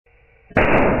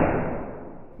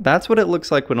That's what it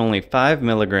looks like when only 5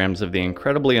 milligrams of the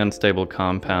incredibly unstable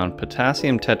compound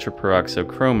potassium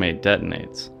tetraperoxochromate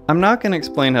detonates. I'm not going to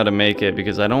explain how to make it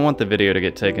because I don't want the video to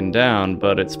get taken down,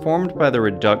 but it's formed by the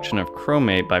reduction of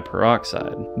chromate by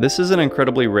peroxide. This is an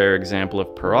incredibly rare example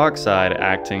of peroxide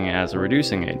acting as a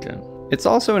reducing agent. It's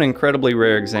also an incredibly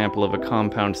rare example of a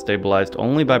compound stabilized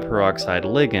only by peroxide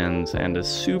ligands, and a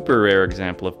super rare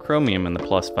example of chromium in the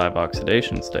 +5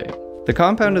 oxidation state. The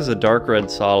compound is a dark red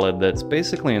solid that's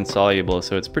basically insoluble,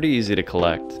 so it's pretty easy to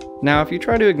collect. Now, if you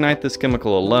try to ignite this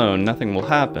chemical alone, nothing will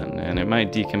happen, and it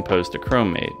might decompose to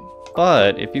chromate.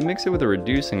 But if you mix it with a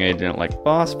reducing agent like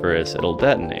phosphorus, it'll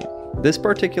detonate. This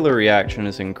particular reaction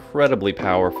is incredibly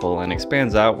powerful and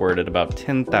expands outward at about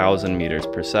 10,000 meters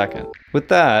per second. With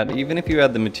that, even if you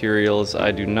had the materials,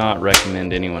 I do not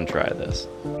recommend anyone try this.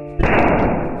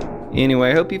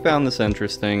 Anyway, I hope you found this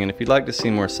interesting, and if you'd like to see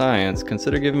more science,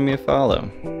 consider giving me a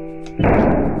follow.